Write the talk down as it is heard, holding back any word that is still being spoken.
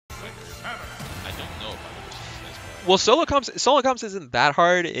I don't know about it versus this guy. Well, solo comps isn't that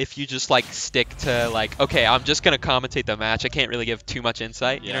hard if you just like stick to like, okay, I'm just gonna commentate the match. I can't really give too much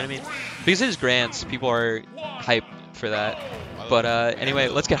insight. You know what I mean? Because it is grants, people are hyped for that. But anyway,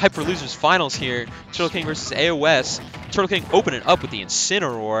 let's get hyped for losers finals here. TurtleKing versus AoS. TurtleKing opening up with the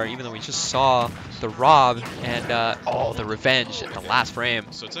Incineroar, even though we just saw the Rob and oh, the revenge at the last frame.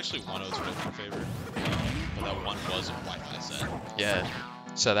 So it's actually 1-0 TurtleKing favor, but that one was a Wi-Fi set. Yeah,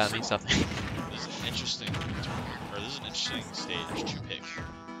 so that means nothing. This is an interesting tournament, or this is an interesting stage to pick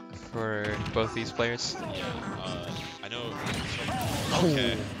For both these players. Yeah, I know.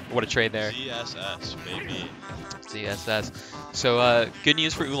 Okay. What a trade there. ZSS, baby. ZSS. So good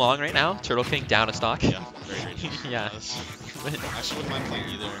news for Oolong right now. TurtleKing down a stock. Yeah, very great news. Yeah. Actually, wouldn't mind playing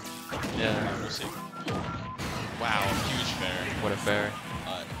either. Yeah. We'll see. Wow, huge fair. What a fair.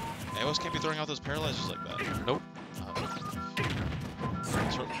 AoS can't be throwing out those paralyzers like that. Nope.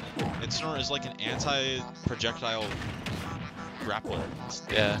 Incineroar is like an anti-projectile grappler.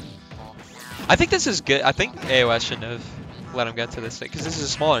 Yeah. I think this is good. I think AoS shouldn't have let him get to this stage, because this is a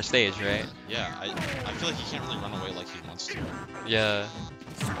smaller stage, right? Yeah, I feel like he can't really run away like he wants to. Yeah.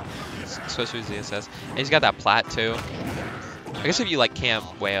 Especially with ZSS. And he's got that plat too. I guess if you like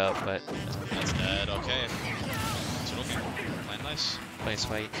camp way up, but That's dead, okay. TurtleKing, playing nice. nice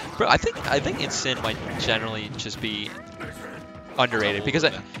fight. Bro, I think Incin might generally just be underrated, because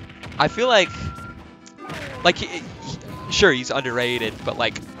I feel like sure, he's underrated, but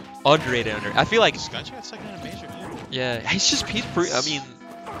like underrated. I feel like Skyche got second in a major. yeah, he's I mean,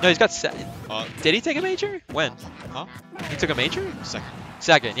 no, he's got did he take a major? When? Huh? He took a major? Second.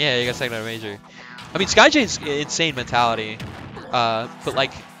 Second, yeah, he got second on a major. I mean, Skyja's insane mentality, but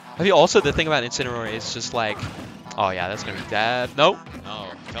like, I mean, also the thing about Incineroar is just like, oh yeah, that's gonna be dead. Nope. No,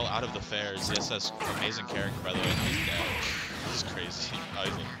 fell out of the fair. ZSS, amazing character by the way. He's dead. This is crazy.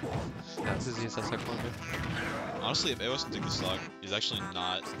 Yeah, this is ZSS second one. Honestly, if AoS can take this stock, he's actually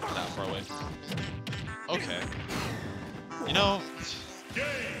not that far away. Okay. You know,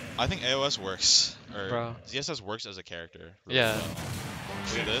 I think AoS works, or Bro. ZSS works as a character. Really Yeah. well.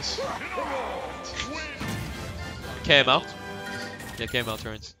 Look at this. KML? Yeah, KML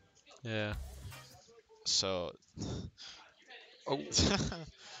turns. Yeah. So. Oh.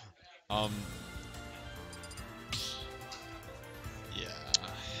 Yeah.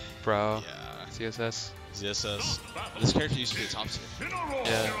 Bro. Yeah. ZSS. ZSS. This character used to be a top tier.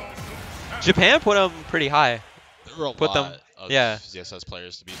 Yeah. Japan put him pretty high. There were a Put them- lot of yeah. ZSS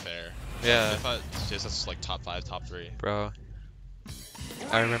players, to be fair. Yeah. I thought ZSS was like top 5, top 3. Bro.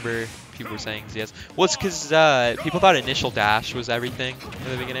 I remember people were saying ZS. Well, it's because people thought initial dash was everything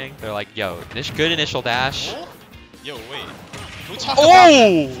in the beginning. They're like, yo, good initial dash. Yo, wait. Can we talk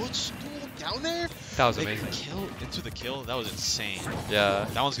Oh! about footstool down there? That was Like, amazing. kill into the kill? That was insane. Yeah,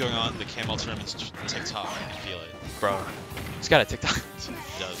 That one's going on the KML tournament's TikTok. I can feel it. bro. He's got a TikTok. It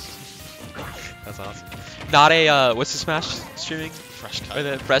does. That's awesome. Not a, what's the Smash streaming? Fresh cut. Or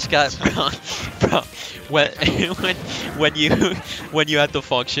the fresh cut, bro. When you had the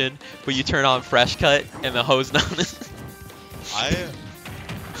function, but you turn on fresh cut and the hose not. I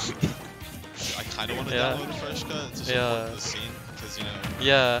kind of want to Yeah. download Fresh Cut to support Yeah. the scene because you know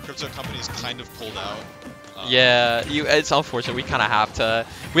Yeah. crypto companies kind of pulled out. Yeah, it's unfortunate. We kind of have to.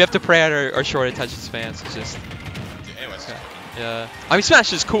 We have to pray at our short attention spans. It's just. Anyways, Yeah. I mean,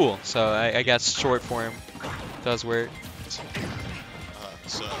 Smash is cool, so I guess short form does work.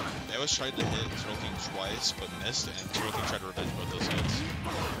 so AoS tried to hit TurtleKing twice but missed, and TurtleKing tried to revenge both those hits.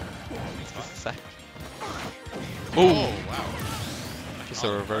 Oh wow! Just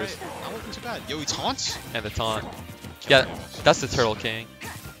a reverse. Right. Not looking too bad. Yo, he taunts. And the taunt. Yeah, that's the TurtleKing.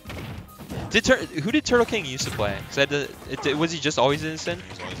 Who did TurtleKing used to play? Was he just always in Sin?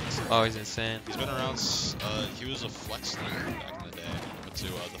 He's always insane. Always in Sin. He's been around. He was a flex player back in the day. Went to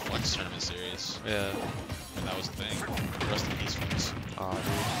the Flex tournament series, Yeah. and that was the thing. Rest in peace, Flex. Oh, dude.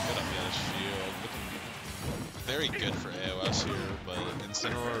 Good up the edge shield. Looking very good for AoS here, but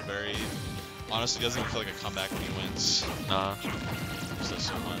Incineroar very honestly doesn't even feel like a comeback when he wins. Nah. He does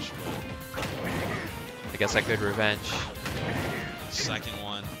so much, but I guess I could revenge. second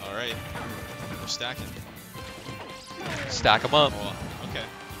one. All right, we're stacking. Stack them up. Well, okay,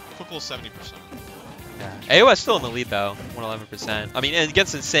 quick little 70%. Yeah. AoS still in the lead though, 111%. I mean, and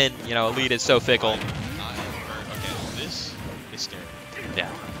against Sin, you know, lead is so fickle. Okay, this is scary. Yeah.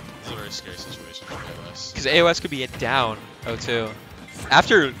 This is a very scary situation for AoS. Because AoS could be down 0-2.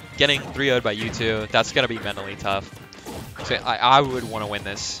 After getting 3-0'd by U2, that's going to be mentally tough. So I would want to win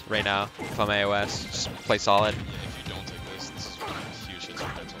this right now if I'm AoS. Just play solid. Yeah, if you don't take this is one of the huge hits for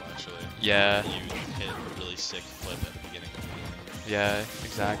Petal actually. Yeah. You hit a really sick flip at the beginning of the game. Yeah,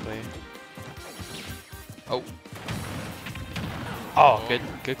 exactly. Oh. Oh,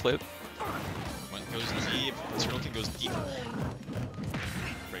 good clip. When it goes deep, the TurtleKing goes deep.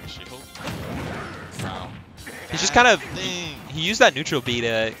 Break shield. Wow. He's just kind of, he used that neutral B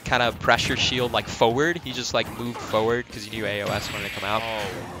to kind of pressure shield like forward. He just like moved forward because he knew AoS wanted to come out.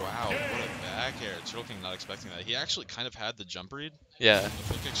 Oh, wow. What a back air. TurtleKing not expecting that. He actually kind of had the jump read. Yeah. The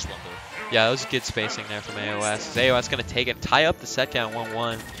flip kick swung there. Yeah, that was good spacing there from AoS. Is AoS going to take it, tie up the set count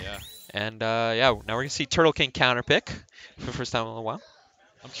 1-1. Yeah. And yeah, now we're going to see TurtleKing counter pick for the first time in a little while.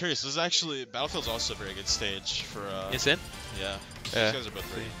 I'm curious. This is actually, Battlefield's also a very good stage for... Incin? Yeah. These guys are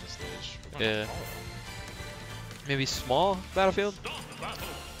both great at this stage. Yeah. Maybe small Battlefield?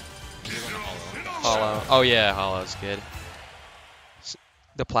 Hollow. Oh yeah, Hollow's good.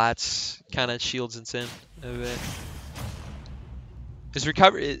 The Platts kind of shields Incin a bit. Is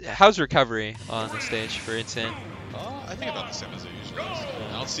how's recovery on the stage for Incin? I think about the same as it usually is.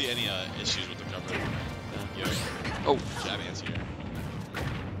 I don't see any issues with recovery. Oh. Jabbing is here.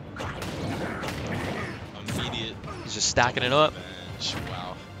 Immediate. He's just stacking it up.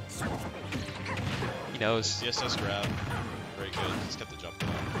 Wow. He knows. ZSS grab. Very good. He's kept the jump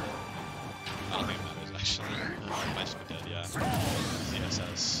going. I don't think it matters actually. He might just be dead, yeah.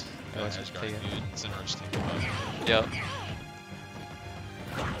 ZSS. Edge guard, dude. Incineroar just taking it. Yep.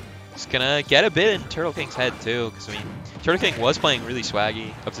 He's gonna get a bit in TurtleKing's head too, because I mean, TurtleKing was playing really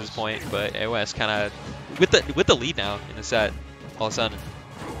swaggy up to this point, but AoS kind of with the lead now in the set, all of a sudden.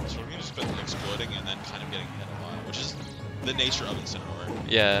 TurtleKing just been exploding and then kind of getting hit a lot, which is the nature of Incineroar.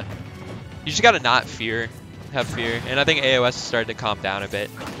 Yeah. You just gotta not have fear, and I think AoS started to calm down a bit.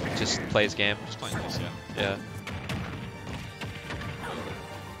 Just play his game. Just playing this, yeah. Yeah.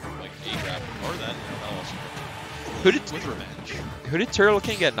 Like a grab or that. Who did with revenge? Who did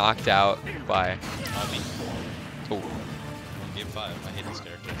TurtleKing get knocked out by? Me. Oh. Game 5. I hate this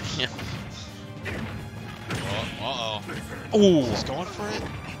character. Yeah. Oh. Oh. He's going for it.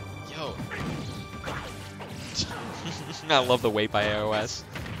 Yo. I love the wait by AoS.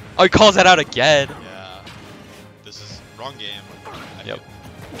 Oh, he calls that out again. Yeah. This is wrong game. Yep.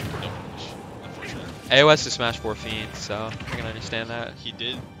 No finish, unfortunately. AoS is Smash 4 fiend, so I can understand that. He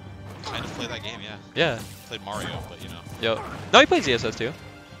did kind of play that game, yeah. Yeah. Played Mario, but you know. Yep. No, he played ZSS too,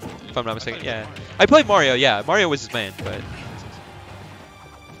 if I'm not mistaken. Yeah. I played Mario, yeah. Mario was his main, but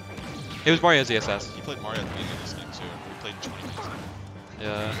it was Mario ZSS. He played Mario at the beginning of this game too. We played in 2019.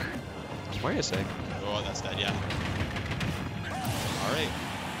 Yeah. Mario's sick. Oh, that's dead, yeah. Alright.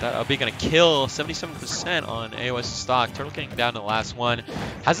 That'll be gonna kill 77% on AoS stock. TurtleKing down to the last one.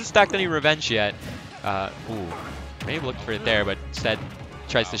 Hasn't stacked any revenge yet. Ooh. Maybe looked for it there, but instead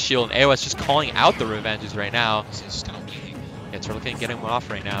tries to shield. And AoS just calling out the revenges right now. He's kind of waiting. Yeah, TurtleKing getting one off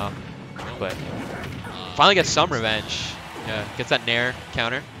right now. But finally gets some revenge. Yeah, gets that Nair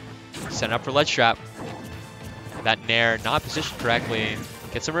counter. Set up for ledge trap. That Nair not positioned correctly.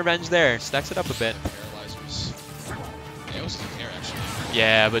 Gets some revenge there. Stacks it up a bit. Paralyzers. AoS doesn't care actually.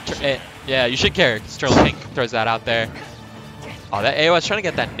 Yeah, but yeah, you should care because TurtleKing throws that out there. Oh, that AoS trying to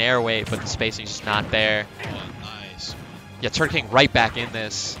get that Nair weight, but the spacing's just not there. Oh, nice. Yeah, TurtleKing right back in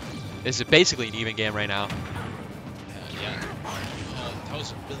this. This is basically an even game right now. Yeah. That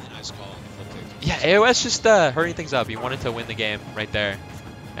was a really nice call. Yeah, AoS just hurrying things up. He wanted to win the game right there,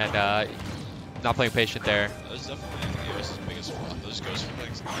 and not playing patient there. That was definitely AoS's biggest flaw. Those ghost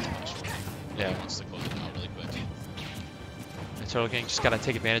flags not special. Yeah. He wants to close it out really quick. And TurtleKing just gotta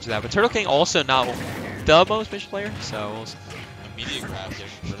take advantage of that. But TurtleKing also not the most patient player, so immediate grab, getting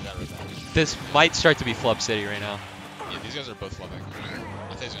rid of that revenge. This might start to be flub city right now. Yeah, these guys are both flubbing.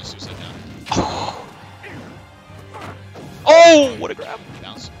 I think he's gonna suicide down. Oh, what a grab!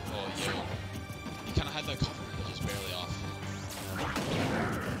 Bounce. Oh, yo. He kind of had that cover, but just barely off.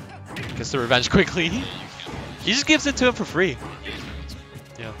 Gets the revenge quickly. Yeah, He just gives it to him for free.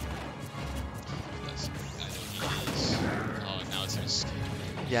 Yeah. That's, I know he is. Oh, now it's his.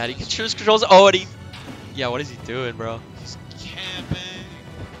 Yeah, he controls. Oh, and he. Yeah, what is he doing, bro? He's camping.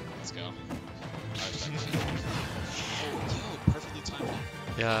 Let's go. Yo, perfectly timed.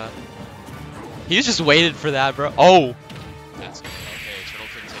 Yeah. He's just waited for that, bro. Oh. That's good. Okay,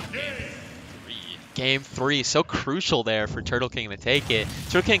 TurtleKing taking game 3. Game 3, so crucial there for TurtleKing to take it.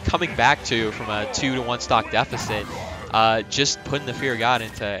 TurtleKing coming back from a 2-1 stock deficit, just putting the fear of God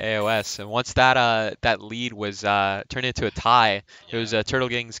into AoS. And once that that lead was turned into a tie, it was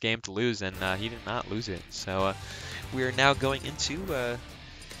TurtleKing's game to lose, and he did not lose it. So we are now going into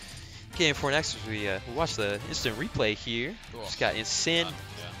game 4 next. As we'll watch the instant replay here. Just got Incin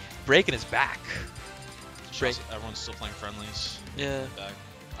breaking his back. Everyone's still playing friendlies. Yeah. Back.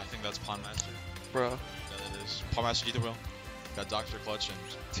 I think that's Pawn Master. Bro. Yeah, that is. Pawn Master either will. Got Dr. Clutch and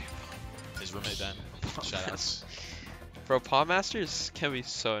his roommate Ben. Shoutouts. Bro, Paw Masters can be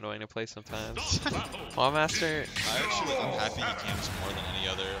so annoying to play sometimes. Paw Master. I'm happy he camps more than any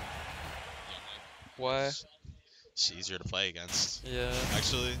other. Why? It's easier to play against. Yeah.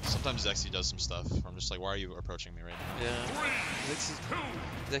 Actually, sometimes Zexy does some stuff. I'm just like, why are you approaching me right now? Yeah.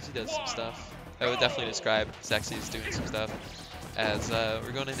 Zexy does some stuff. I would definitely describe Zexy as doing some stuff. As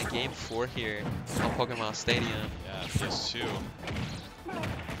we're going into game 4 here on Pokemon Stadium. Yeah, PS2.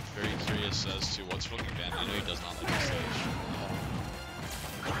 Very curious as to what's looking banned. I know he does not like the stage.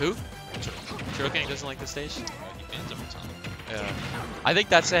 Who? TheTurtleKing doesn't like the stage? He bans every time. Yeah. I think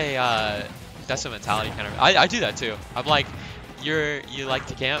that's a mentality kind of. I do that too. I'm like, you like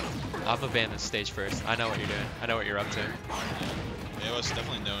to camp? I'm gonna ban this stage first. I know what you're doing. I know what you're up to. Yeah. AoS is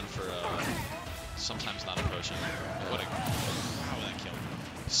definitely known for sometimes not approaching. Wow, that kill.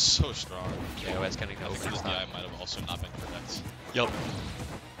 So strong. AoS getting the open This stop. guy might have also not been correct. Yup.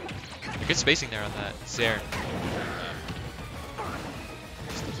 Good spacing there on that. Zare.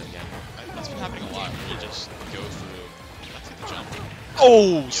 Just does it again. That's been happening a lot where you just go through. I take the jump.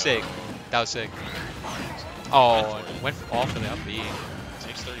 Oh, sick. That was sick. Oh, went all for the up B.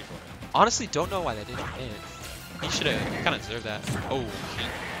 Takes 30 for it. Honestly, don't know why they didn't hit. He should have kind of deserved that. Oh.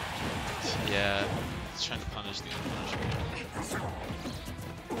 Yeah. He's trying to punish the unpunishable.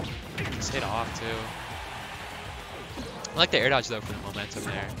 He's hit off too. I like the air dodge though for the momentum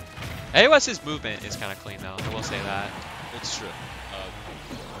there. AoS's movement is kind of clean though. I will say that. It's true.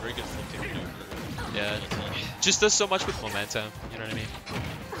 Very good flip kick maneuver. Yeah. Just does so much with momentum. You know what I mean?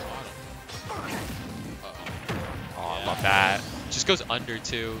 Oh, I love that. Just goes under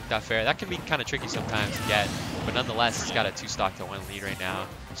too. That fair. That can be kind of tricky sometimes to get, but nonetheless, he's got a 2-stock to 1 lead right now.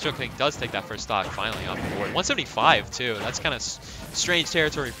 TheTurtleKing does take that first stock finally on the board. 175 too. That's kind of strange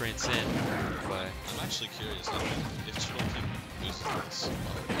territory for Incin. But I'm actually curious if TheTurtleKing loses this.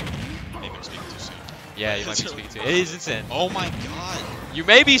 Maybe I'm speaking too soon. yeah, you might be speaking too. It is Incin. Oh my god. You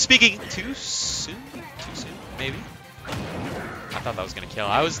may be speaking too soon. Too soon, maybe. I thought that was gonna kill.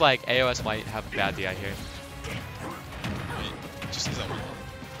 I was like, AoS might have a bad DI here. Just because I win.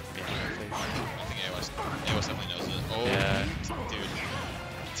 Yeah, I think AoS definitely knows it. Oh, yeah. dude.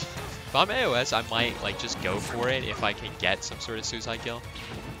 If I'm AoS, I might like just go for it if I can get some sort of suicide kill.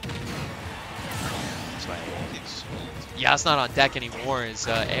 That's why. Yeah, it's not on deck anymore. Is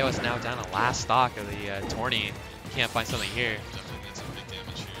AoS now down to last stock of the tourney? Can't find something here. Definitely get some big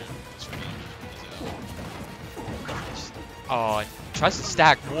damage here. That's right. Oh, tries to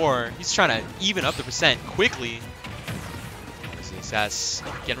stack more. He's trying to even up the percent quickly. ZSS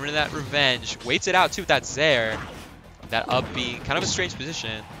getting rid of that revenge. Waits it out too with that Zare. That up B, kind of a strange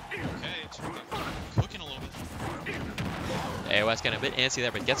position. Okay, cooking a little bit. AoS getting a bit antsy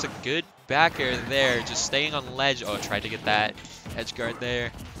there, but gets a good back air there. Just staying on ledge. Oh, tried to get that edge guard there. I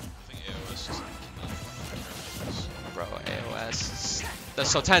think AoS just cannot. Bro, AoS. That's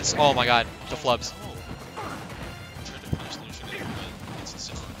so tense. Oh my god, the flubs. Tried to punish the Lucian, but it's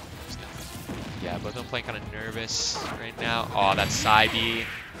insane. Yeah, both of them playing kind of nervous right now. Oh, that side B.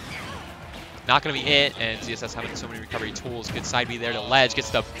 Not going to be it, and ZSS having so many recovery tools. Good side B there to ledge, gets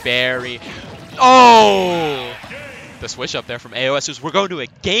the berry. Oh! The switch up there from AoS. We're going to a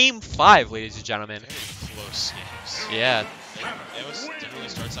game 5, ladies and gentlemen. Very close games. Yeah. AoS definitely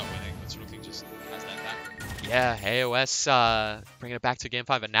starts out winning. That's what TheTurtleKing just has that back. Yeah, AoS bringing it back to game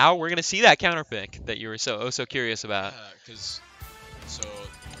 5. And now we're going to see that counter pick that you were so curious about. Yeah, because so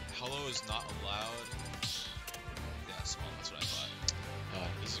Hello is not allowed. Yeah, small. That's what I thought.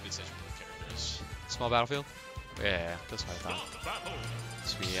 This is a good stage for the characters. Small battlefield? Yeah, that's what I thought.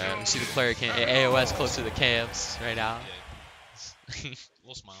 So we see the player AoS close to the camps right now. Yeah.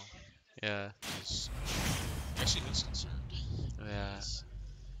 Little smile. Yeah. Actually, who's concerned? Yeah.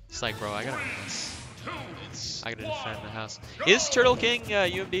 It's like, bro, I gotta win this. It's I gotta defend the house. Is TheTurtleKing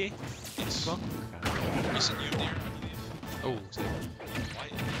UMD? Yes. Well, recent UMD, I believe. oh, Why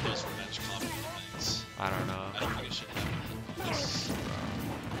those revenge conflict things? I don't know. I don't think it should happen.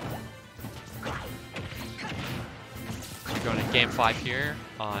 We're going to game 5 here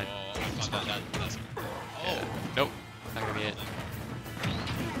on. Oh, I thought that's. Yeah. Nope, not gonna be it.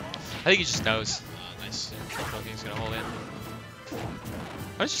 I think he just knows. Nice. TheTurtleKing's gonna hold in.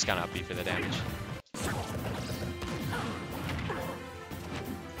 I was just gonna up B for the damage.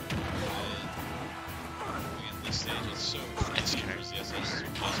 This stage is so crazy for ZSS.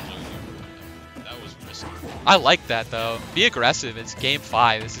 That was risky. I like that though. Be aggressive. It's game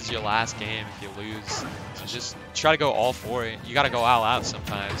 5. This is your last game if you lose. So just try to go all for it. You gotta go all out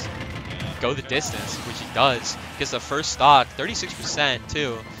sometimes. Go the distance, which he does. Gets the first stock, 36%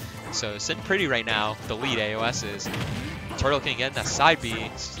 too. So sitting pretty right now. The lead AoS is. TurtleKing getting that side B.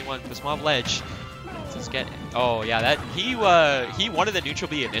 61 plus mob ledge. Let's get it. Oh yeah, that he wanted the neutral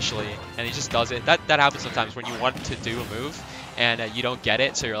B initially, and he just does it. That happens sometimes when you want to do a move and you don't get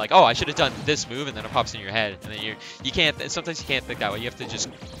it, so you're like, oh, I should have done this move, and then it pops in your head, and then you can't. Sometimes you can't think that way. You have to just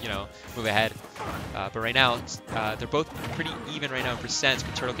move ahead. But right now, they're both pretty even right now in percents.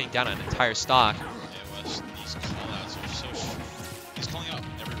 But TurtleKing down an entire stock. Yeah, West, these callouts are so. He's calling out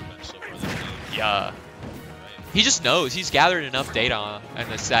every revenge so far this game. Yeah. He just knows. He's gathered enough data in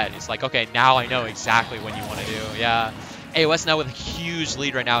the set. It's like, okay, now I know exactly what you want to do. Yeah. AoS now with a huge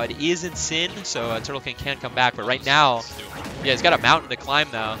lead right now. It is Incin, so TurtleKing can come back. But right now, yeah, he's got a mountain to climb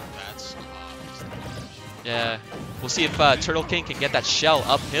now. Yeah. We'll see if TurtleKing can get that shell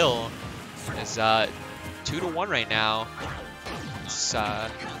uphill. It's 2-1 right now. It's, yeah,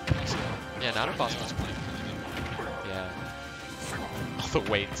 not impossible. Yeah. All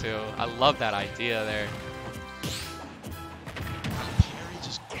the weight, too. I love that idea there.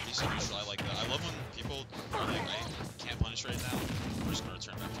 I like that. I love when people are like, I can't punish right now. We're just going to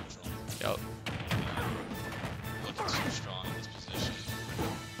return back to neutral. Yep. Looking so strong in this position.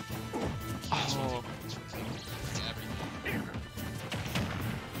 Oh. It's everything.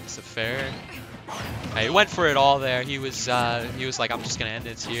 Is it fair? He went for it all there. He was like, I'm just going to end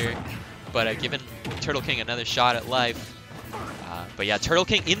this here. But giving TurtleKing another shot at life. But yeah,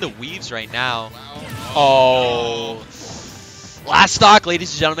 TurtleKing in the weaves right now. Wow. Oh. Last stock,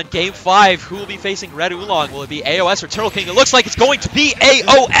 ladies and gentlemen, game 5. Who will be facing Red Oolong? Will it be AoS or TurtleKing? It looks like it's going to be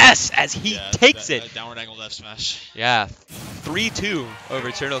AoS as he takes it. Downward angle left smash. Yeah, 3-2 over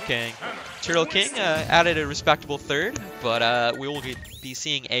TurtleKing. TurtleKing added a respectable third, but we will be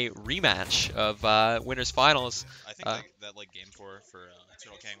seeing a rematch of winners finals. I think that game 4 for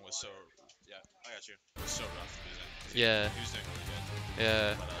TurtleKing was so, yeah, I got you. It was so rough losing. Yeah. He was doing really good.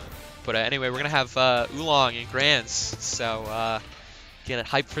 Yeah. But anyway, we're going to have Oolong in Grands, so get it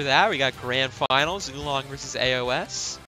hyped for that. We got Grand Finals, Oolong versus AoS.